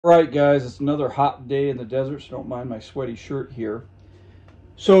All right, guys, it's another hot day in the desert, so don't mind my sweaty shirt here.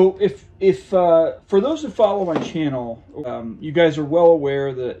 So if for those who follow my channel, you guys are well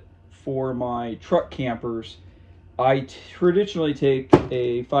aware that for my truck campers, I traditionally take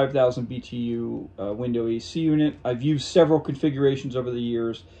a 5,000 BTU window AC unit. I've used several configurations over the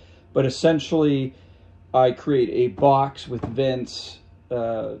years, but essentially I create a box with vents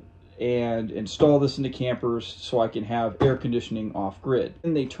and install this into campers so I can have air conditioning off-grid.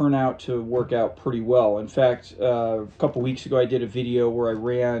 And they turn out to work out pretty well. In fact, a couple weeks ago I did a video where I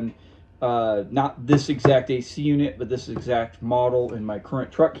ran not this exact AC unit, but this exact model in my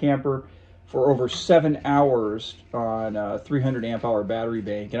current truck camper for over 7 hours on a 300 amp hour battery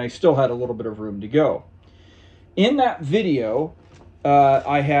bank, and I still had a little bit of room to go. In that video,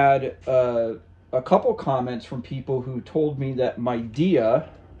 I had a couple comments from people who told me that Midea,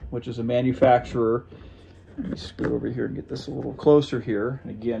 which is a manufacturer, let me scoot over here and get this a little closer here,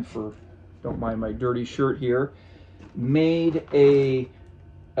 and again, don't mind my dirty shirt here, made a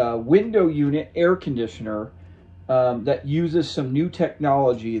window unit air conditioner that uses some new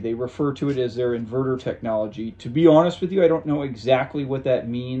technology. They refer to it as their inverter technology. To be honest with you, I don't know exactly what that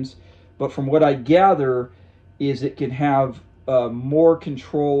means, but from what I gather is it can have more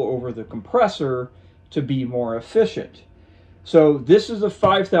control over the compressor to be more efficient. So this is a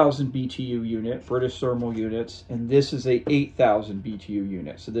 5,000 BTU unit, British thermal units, and this is a 8,000 BTU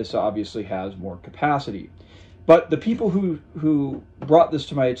unit. So this obviously has more capacity. But the people who brought this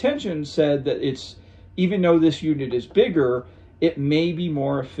to my attention said that even though this unit is bigger, it may be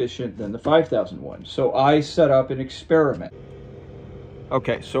more efficient than the 5,000 one. So I set up an experiment.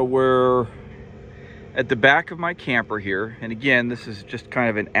 Okay, so we're at the back of my camper here. And again, this is just kind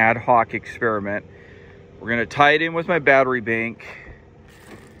of an ad hoc experiment. We're gonna tie it in with my battery bank.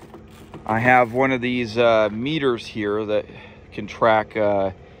 I have one of these meters here that can track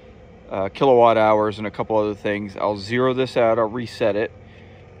kilowatt hours and a couple other things. I'll zero this out, I'll reset it,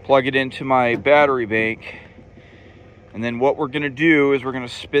 plug it into my battery bank, and then what we're gonna do is we're gonna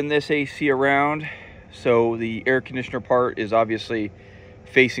spin this AC around so the air conditioner part is obviously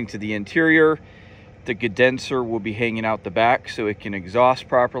facing to the interior. The condenser will be hanging out the back so it can exhaust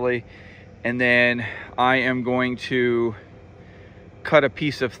properly. And then I am going to cut a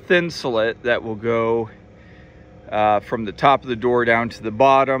piece of thin slit that will go from the top of the door down to the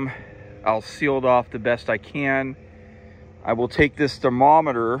bottom. I'll seal it off the best I can. I will take this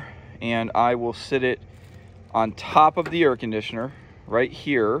thermometer and I will sit it on top of the air conditioner right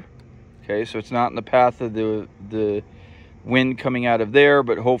here. Okay, so it's not in the path of the wind coming out of there,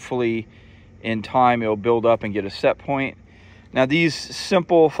 but hopefully in time it'll build up and get a set point. Now these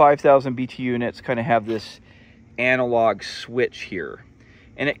simple 5,000 BTU units kind of have this analog switch here,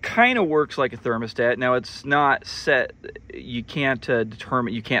 and it kind of works like a thermostat. Now it's not set, you can't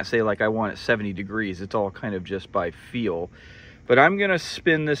determine, you can't say like I want it 70 degrees. It's all kind of just by feel. But I'm gonna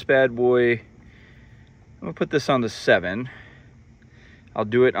spin this bad boy, I'm gonna put this on the 7. I'll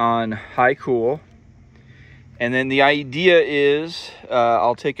do it on high cool. And then the idea is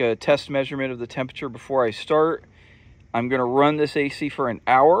I'll take a test measurement of the temperature before I start. I'm going to run this AC for an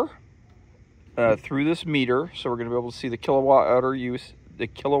hour through this meter, so we're going to be able to see the kilowatt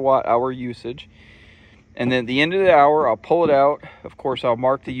hour usage. And then at the end of the hour, I'll pull it out. Of course, I'll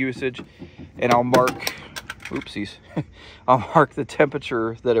mark the usage, and I'll mark, oopsies, I'll mark the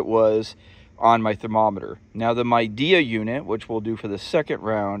temperature that it was on my thermometer. Now the Midea unit, which we'll do for the second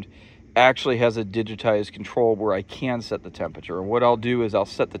round, actually has a digitized control where I can set the temperature. And what I'll do is I'll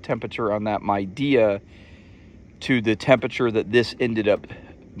set the temperature on that Midea to the temperature that this ended up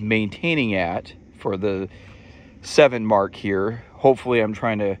maintaining at for the 7 mark here. Hopefully I'm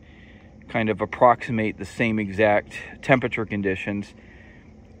trying to kind of approximate the same exact temperature conditions.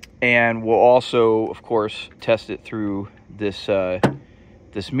 And we'll also, of course, test it through this,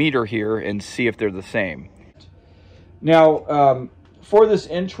 this meter here and see if they're the same. Now, for this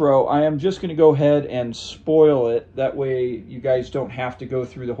intro, I am just going to go ahead and spoil it. That way you guys don't have to go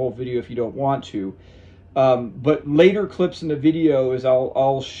through the whole video if you don't want to. But later clips in the video is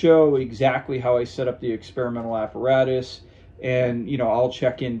I'll show exactly how I set up the experimental apparatus, and you know, I'll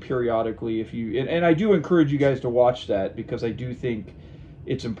check in periodically if you, and I do encourage you guys to watch that, because I do think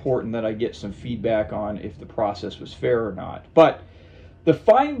it's important that I get some feedback on if the process was fair or not. But the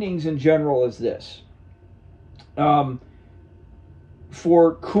findings in general is this.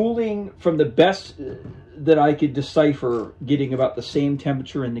 For cooling, from the best that I could decipher, getting about the same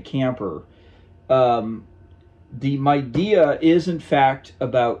temperature in the camper, the Midea is in fact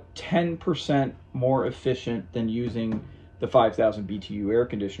about 10% more efficient than using the 5,000 BTU air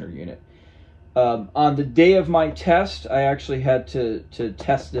conditioner unit. On the day of my test, I actually had to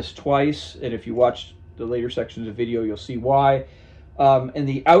test this twice, and if you watch the later sections of the video, you'll see why. And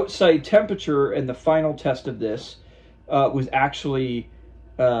the outside temperature and the final test of this was actually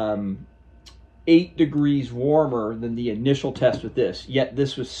 8 degrees warmer than the initial test with this, yet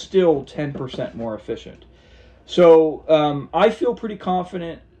this was still 10% more efficient. So I feel pretty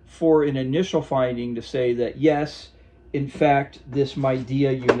confident for an initial finding to say that yes, in fact, this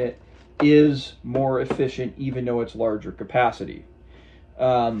Midea unit is more efficient even though it's larger capacity.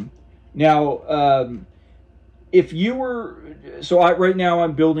 If you were, right now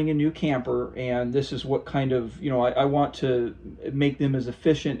I'm building a new camper, and this is what kind of, I want to make them as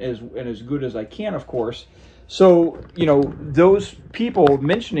efficient and as good as I can, of course. So, those people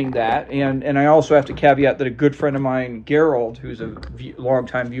mentioning that, and I also have to caveat that a good friend of mine, Gerald, who's a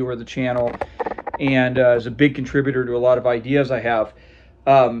longtime viewer of the channel and is a big contributor to a lot of ideas I have,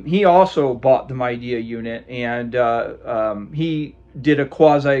 he also bought the Midea unit, and he did a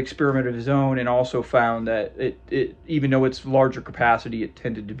quasi-experiment of his own and also found that it even though it's larger capacity, it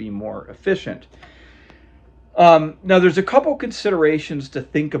tended to be more efficient. Now, there's a couple considerations to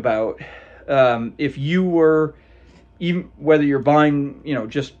think about if you were, even whether you're buying,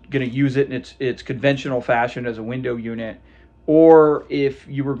 just going to use it in its conventional fashion as a window unit, or if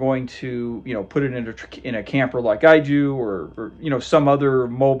you were going to, put it in a camper like I do, or some other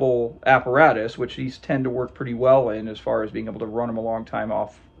mobile apparatus, which these tend to work pretty well in as far as being able to run them a long time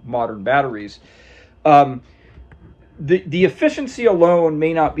off modern batteries. The efficiency alone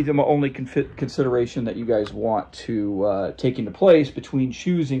may not be the only consideration that you guys want to take into place between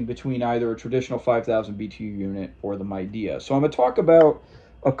choosing between either a traditional 5,000 BTU unit or the Midea. So I'm going to talk about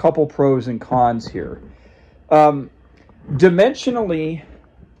a couple pros and cons here. Dimensionally,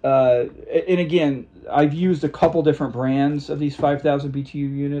 and again, I've used a couple different brands of these 5,000 BTU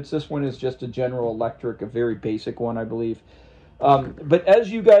units. This one is just a General Electric, a very basic one, I believe. But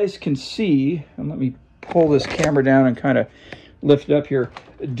as you guys can see, and let me pull this camera down and kind of lift it up here.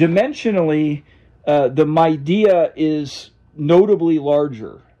 Dimensionally, the Midea is notably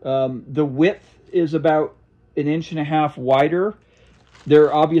larger. The width is about 1.5 inches wider.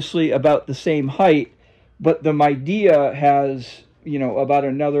 They're obviously about the same height, but the Midea has, about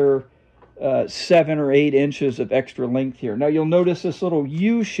another 7 or 8 inches of extra length here. Now, you'll notice this little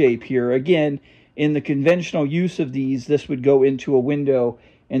U shape here. Again, in the conventional use of these, this would go into a window,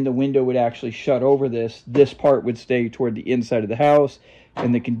 and the window would actually shut over this. This part would stay toward the inside of the house,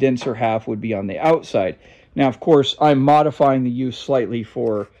 and the condenser half would be on the outside. Now, of course, I'm modifying the use slightly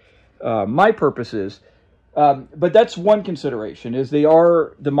for my purposes. But that's one consideration, is the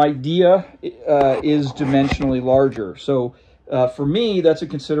Midea is dimensionally larger. So for me, that's a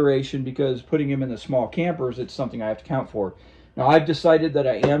consideration, because putting them in the small campers, it's something I have to count for. Now, I've decided that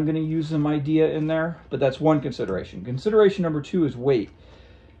I am going to use the Midea in there, but that's one consideration. Consideration number 2 is weight.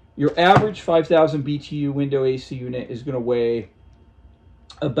 Your average 5,000 BTU window AC unit is going to weigh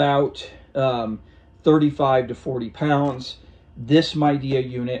about 35 to 40 pounds. This Midea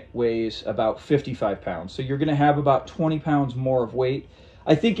unit weighs about 55 pounds. So you're going to have about 20 pounds more of weight.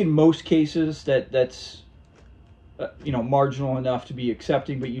 I think in most cases that's marginal enough to be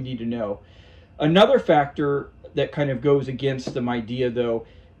accepting, but you need to know. Another factor that kind of goes against the Midea, though,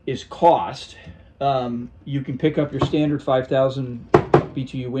 is cost. You can pick up your standard 5,000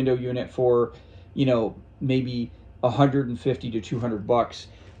 BTU window unit for, maybe 150 to 200 bucks.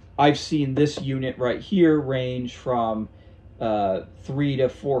 I've seen this unit right here range from $300 to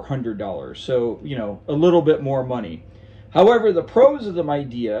 $400. So, a little bit more money. However, the pros of the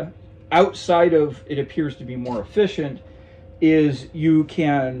Midea, outside of it appears to be more efficient, is you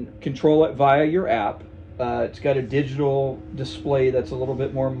can control it via your app. It's got a digital display that's a little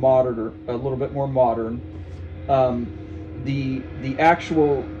bit more modern. The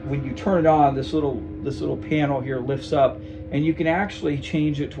actual, when you turn it on, this little panel here lifts up, and you can actually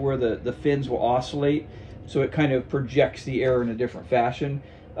change it to where the fins will oscillate, so it kind of projects the air in a different fashion.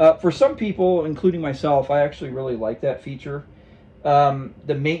 For some people, including myself, I actually really like that feature.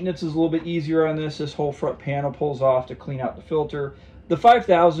 The maintenance is a little bit easier on this. This whole front panel pulls off to clean out the filter. The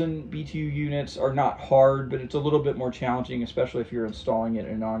 5,000 BTU units are not hard, but it's a little bit more challenging, especially if you're installing it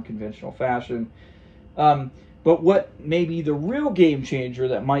in a non-conventional fashion. But what may be the real game changer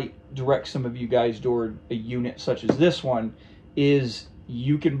that might direct some of you guys toward a unit such as this one is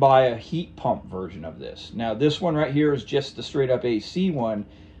you can buy a heat pump version of this. Now, this one right here is just the straight up AC one.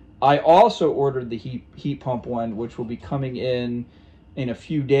 I also ordered the heat pump one, which will be coming in a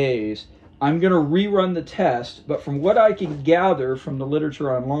few days. I'm going to rerun the test, but from what I can gather from the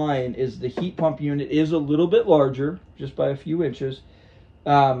literature online is the heat pump unit is a little bit larger, just by a few inches.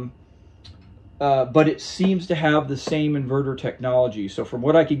 but it seems to have the same inverter technology. So from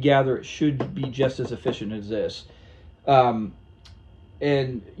what I could gather, it should be just as efficient as this.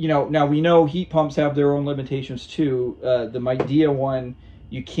 And, you know, now we know heat pumps have their own limitations too. The Midea one,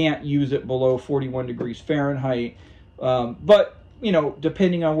 you can't use it below 41 degrees Fahrenheit. But, you know,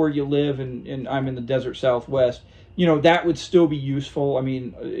 depending on where you live, and I'm in the desert Southwest, you know, that would still be useful. I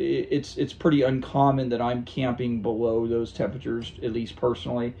mean, it's pretty uncommon that I'm camping below those temperatures, at least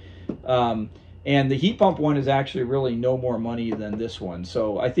personally. And the heat pump one is actually really no more money than this one.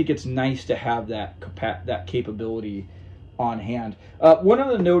 So I think it's nice to have that capability on hand. One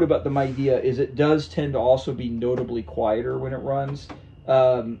other note about the Midea is it does tend to also be notably quieter when it runs.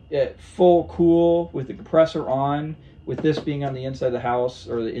 At full cool with the compressor on, with this being on the inside of the house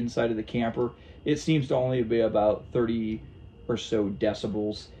or the inside of the camper, it seems to only be about 30 or so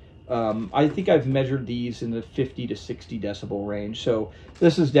decibels. I think I've measured these in the 50 to 60 decibel range, so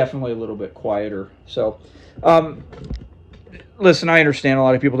this is definitely a little bit quieter. So listen, I understand a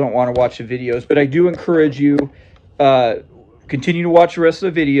lot of people don't want to watch the videos, but I do encourage you continue to watch the rest of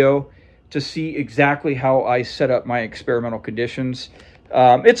the video to see exactly how I set up my experimental conditions.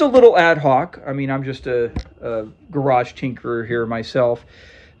 It's a little ad hoc. I mean, I'm just a garage tinkerer here myself.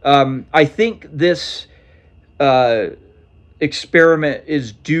 I think this experiment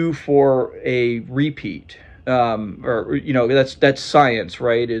is due for a repeat. Or, you know, that's science,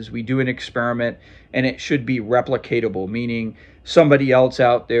 right? Is we do an experiment and it should be replicatable, meaning somebody else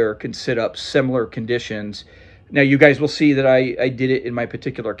out there can set up similar conditions. Now, you guys will see that I did it in my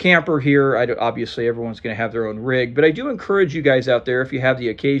particular camper here. Obviously, everyone's going to have their own rig, but I do encourage you guys out there, if you have the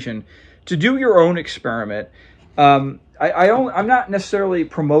occasion, to do your own experiment. I'm not necessarily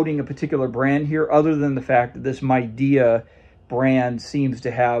promoting a particular brand here, other than the fact that this Midea brand seems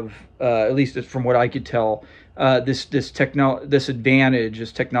to have, at least from what I could tell, this technology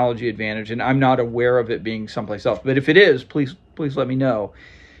advantage, and I'm not aware of it being someplace else. But if it is, please let me know.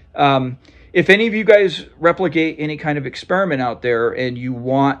 If any of you guys replicate any kind of experiment out there and you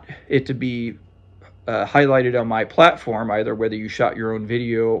want it to be highlighted on my platform, either whether you shot your own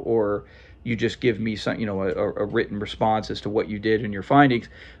video or you just give me some, you know, a written response as to what you did and your findings,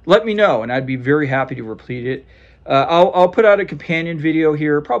 let me know, and I'd be very happy to repeat it. I'll put out a companion video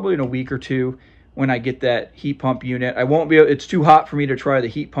here probably in a week or two when I get that heat pump unit. I won't be, it's too hot for me to try the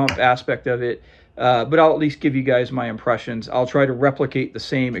heat pump aspect of it. But I'll at least give you guys my impressions. I'll try to replicate the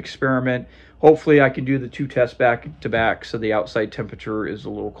same experiment. Hopefully I can do the two tests back to back so the outside temperature is a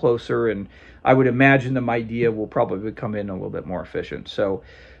little closer, and I would imagine the Midea will probably come in a little bit more efficient. So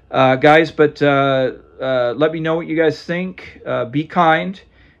guys, but let me know what you guys think. Be kind,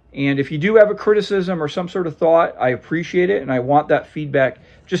 and if you do have a criticism or some sort of thought, I appreciate it and I want that feedback.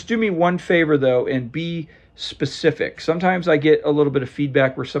 Just do me one favor though, and be specific. Sometimes I get a little bit of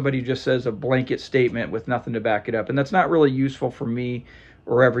feedback where somebody just says a blanket statement with nothing to back it up, and that's not really useful for me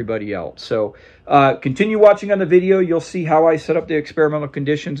or everybody else. So continue watching on the video. You'll see how I set up the experimental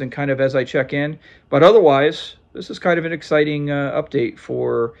conditions and kind of as I check in. But otherwise, this is kind of an exciting update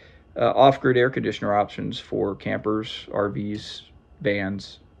for off-grid air conditioner options for campers, RVs,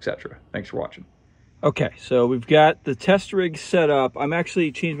 vans, etc. Thanks for watching. Okay, so we've got the test rig set up. I'm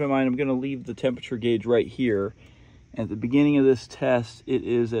actually changed my mind. I'm going to leave the temperature gauge right here. At the beginning of this test, it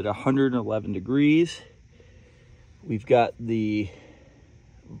is at 111 degrees. We've got the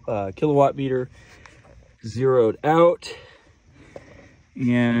kilowatt meter zeroed out.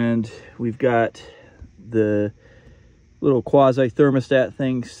 And we've got the little quasi thermostat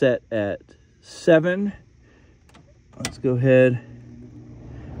thing set at 7. Let's go ahead,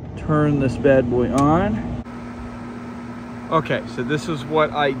 turn this bad boy on. Okay, so this is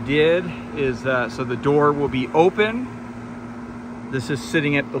what I did, is so the door will be open. This is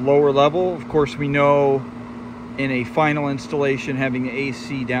sitting at the lower level. Of course, we know in a final installation, having the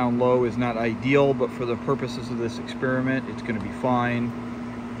AC down low is not ideal, but for the purposes of this experiment, it's gonna be fine.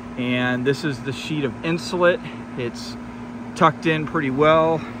 And this is the sheet of insulate. It's tucked in pretty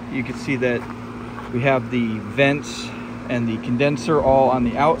well. You can see that we have the vents and the condenser all on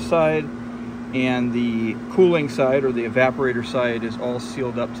the outside, and the cooling side or the evaporator side is all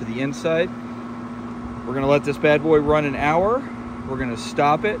sealed up to the inside. We're gonna let this bad boy run an hour. We're gonna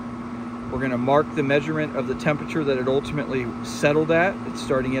stop it. We're gonna mark the measurement of the temperature that it ultimately settled at. It's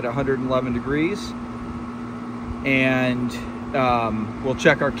starting at 111 degrees. And we'll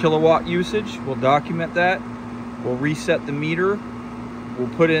check our kilowatt usage. We'll document that. We'll reset the meter.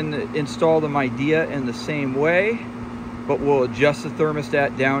 We'll install the Midea in the same way, but we'll adjust the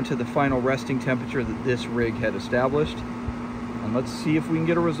thermostat down to the final resting temperature that this rig had established. And let's see if we can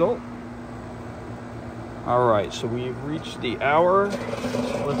get a result. All right, so we've reached the hour.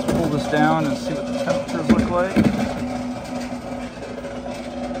 So let's pull this down and see what the temperatures look like.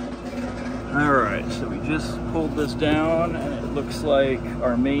 All right, so we just pulled this down and it looks like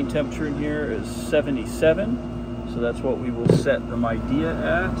our main temperature in here is 77. So that's what we will set the Midea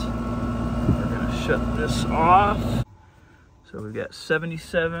at. We're gonna shut this off. So we've got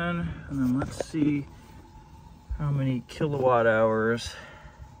 77, and then let's see how many kilowatt hours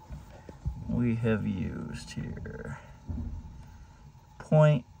we have used here.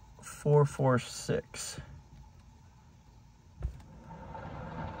 0.446.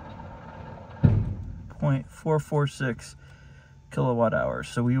 0.446 kilowatt hours.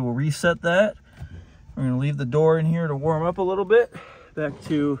 So we will reset that. We're going to leave the door in here to warm up a little bit, back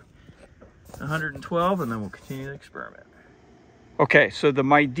to 112, and then we'll continue the experiment. Okay, so the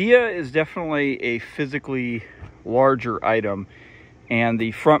Midea is definitely a physically larger item, and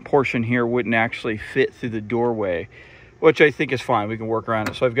the front portion here wouldn't actually fit through the doorway, which I think is fine. We can work around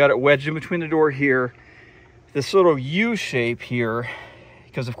it. So I've got it wedged in between the door here. This little U shape here,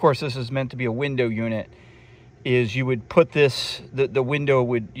 because of course this is meant to be a window unit, is you would put this, the window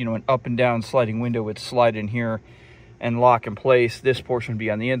would, you know, an up and down sliding window would slide in here and lock in place. This portion would be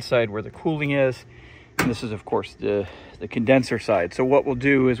on the inside where the cooling is. And this is of course the condenser side. So what we'll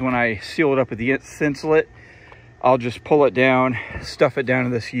do is when I seal it up with the thinsulate, I'll just pull it down, stuff it down to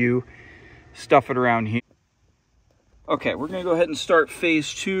this U, stuff it around here. Okay, we're gonna go ahead and start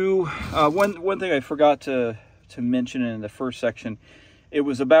phase 2. One thing I forgot to mention in the first section, it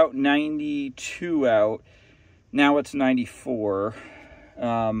was about 92 out. Now it's 94.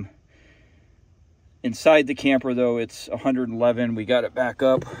 Inside the camper though, it's 111. We got it back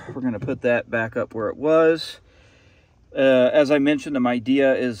up. We're gonna put that back up where it was. As I mentioned, the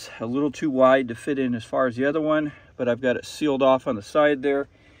Midea is a little too wide to fit in as far as the other one, but I've got it sealed off on the side there.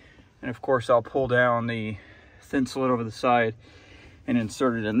 And of course, I'll pull down the thinsulate over the side and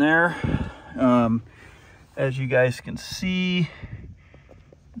insert it in there. As you guys can see,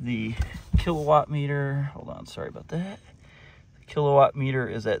 the kilowatt meter, hold on, sorry about that. The kilowatt meter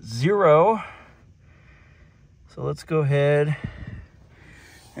is at 0. So let's go ahead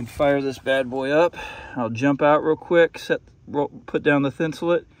and fire this bad boy up. I'll jump out real quick, put down the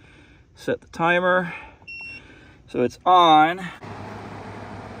thinsulate, set the timer. So it's on.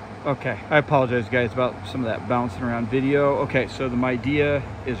 Okay, I apologize guys about some of that bouncing around video. Okay, so the Midea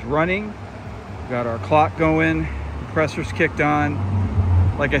is running. Got our clock going, compressor's kicked on.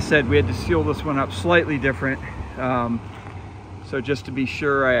 Like I said, we had to seal this one up slightly different. So just to be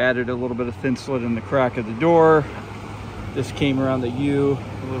sure, I added a little bit of thinsulate in the crack of the door. This came around the U,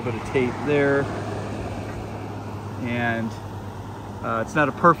 a little bit of tape there. And it's not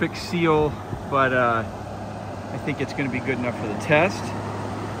a perfect seal, but I think it's gonna be good enough for the test.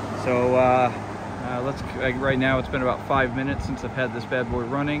 So right now it's been about 5 minutes since I've had this bad boy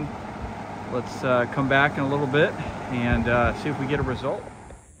running. Let's come back in a little bit and see if we get a result.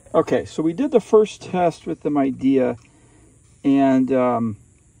 Okay, so we did the first test with the Midea, and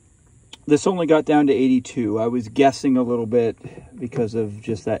this only got down to 82. I was guessing a little bit because of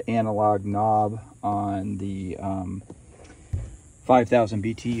just that analog knob on the 5000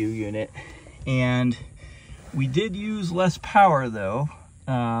 BTU unit. And we did use less power though.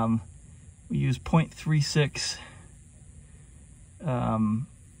 We used 0.36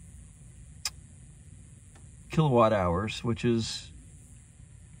 kilowatt hours, which is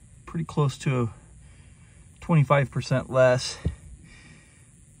pretty close to 25% less.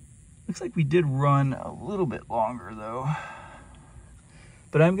 Looks like we did run a little bit longer though.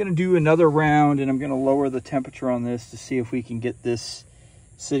 But I'm gonna do another round and I'm gonna lower the temperature on this to see if we can get this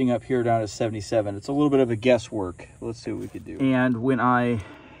sitting up here down to 77. It's a little bit of a guesswork. Let's see what we could do. And when I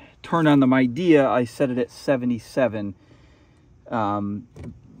turned on the Midea, I set it at 77.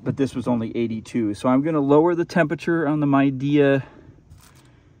 But this was only 82. So I'm gonna lower the temperature on the Midea.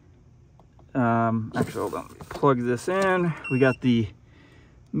 Actually, hold on, let me plug this in. We got the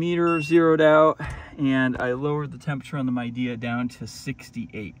meter zeroed out, and I lowered the temperature on the Midea down to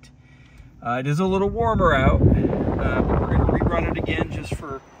 68. It is a little warmer out, but we're going to rerun it again just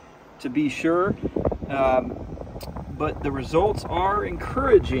to be sure. But the results are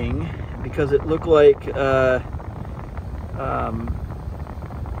encouraging because it looked like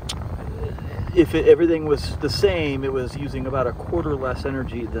if everything was the same, it was using about a quarter less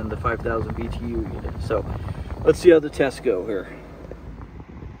energy than the 5000 BTU unit. So let's see how the tests go here.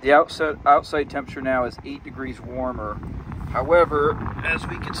 The outside temperature now is 8 degrees warmer. However, as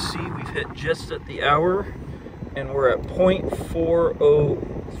we can see, we've hit just at the hour and we're at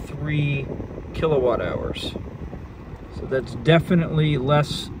 0.403 kilowatt hours. So that's definitely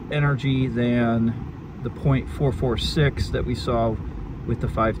less energy than the 0.446 that we saw with the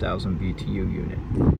 5,000 BTU unit.